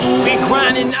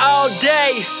grinding all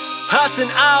day, hustling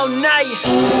all night.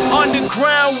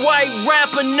 Underground white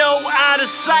rapper, no out of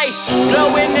sight.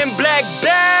 Blowing in black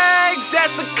bags,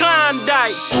 that's a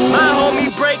Klondike. My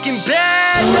homie breaking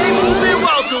bad, they moving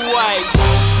Walter White.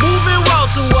 Moving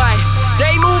Walter White,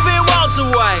 they moving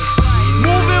Walter White.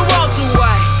 Moving Walter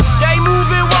White, they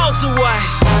moving Walter White.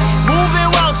 Moving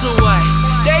Walter White,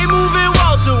 they moving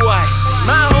Walter White.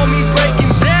 My homie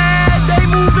breaking bad, they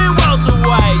moving Walter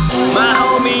White. My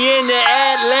homie in the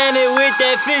Atlantic with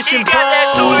that fishing pole.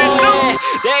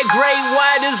 That great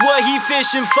white is what he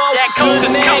fishing for.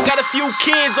 Good man, got a few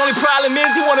kids, only problem is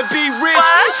he wanna be rich.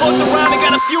 Fucked around and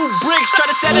got a few bricks, try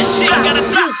to sell that shit, got a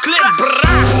few clips.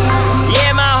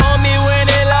 Yeah, my homie when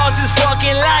he lost his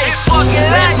fucking life.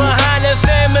 Left behind a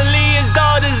family, his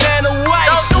daughters and a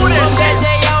wife. From that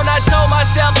day on, I told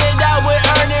myself that I would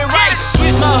earn it right.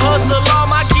 Switch my hustle, all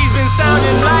my keys been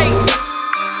sounding like.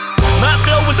 My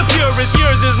flow was the purest,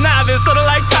 yours is novice. Sorta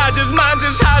like Tigers, mine's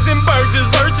is highs and birds.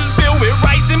 Verses filled with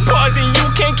rice and poison, you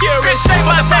can't cure it.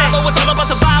 For the follow, it's all about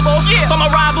survival. For my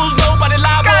rivals, nobody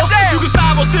liable. You can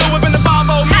stumble, still whipping the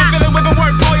Volvo. Me feeling whipping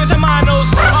work, boy, it's hermanos.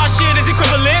 Our shit is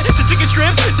equivalent to chicken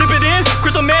strips. Dip it in,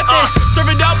 crystal meth,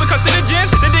 serve it up with carcinogens.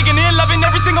 They're digging in, loving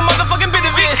every single motherfucking bit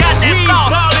of it. We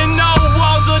ballin' no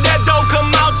walls, so that don't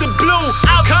come out the blue.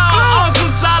 Call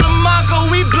Uncle Salamanca,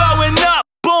 we blowing up.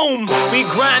 Boom! We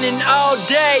grinding all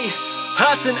day,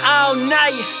 hustling all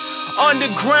night.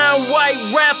 Underground white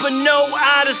rapper, no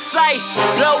out of sight.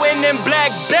 Blowing in black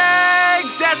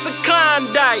bags, that's a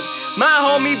Klondike. My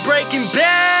homie breaking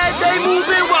bad, they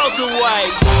moving Walter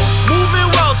White. Moving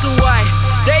Walter White,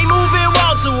 they moving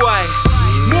Walter White.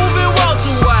 Moving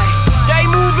Walter White, they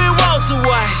moving Walter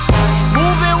White.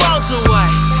 Moving Walter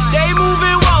White, they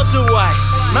moving Walter White.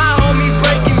 My homie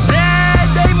breaking bad,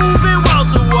 they moving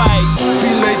Walter White.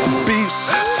 Filey the beat,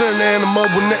 turn animal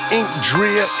when the ink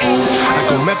drip. I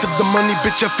go method the money,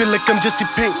 bitch, I feel like I'm Jesse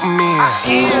Pinkman.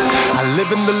 I live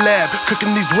in the lab,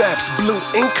 cooking these raps. Blue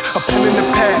ink, a pen and a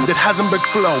pad, that Heisenberg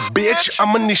flow. Bitch,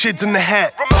 I'm on these shades in the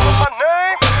hat. Remember my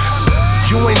name?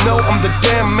 You ain't know I'm the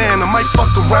damn man. I might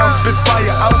fuck around, spit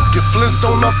fire out, get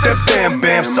Flintstone off that bam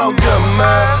bam. So good,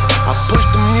 man. I push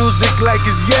the music like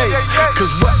it's yay. Cause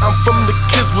where I'm from, the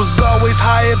kids was always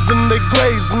higher than their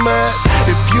grades, man.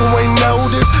 If you ain't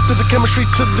noticed, there's a chemistry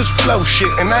to this flow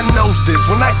shit. And I knows this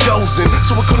when I goes in.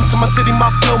 So according to my city, my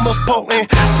flow most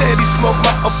potent. Steady smoke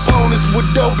my opponents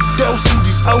with overdose in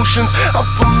these oceans. I'm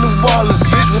from New Orleans,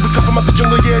 bitch. When we come from out the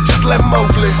jungle, yeah, just like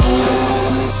Mowgli.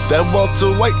 That Walter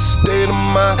White state of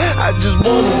mind, I just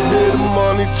want a bit of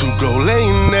money to go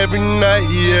laying every night,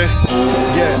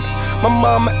 yeah. My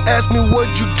mama asked me, where'd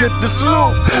you get this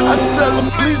loot? I tell her,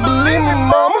 please believe me,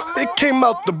 mama, it came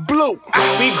out the blue.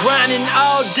 We grinding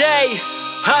all day,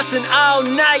 hustling all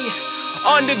night.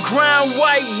 Underground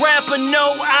white rapper, no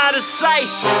out of sight.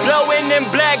 Blowing in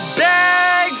black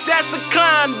bags, that's a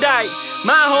Klondike.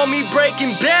 My homie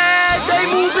breaking bad, they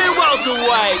moving Walter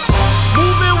White.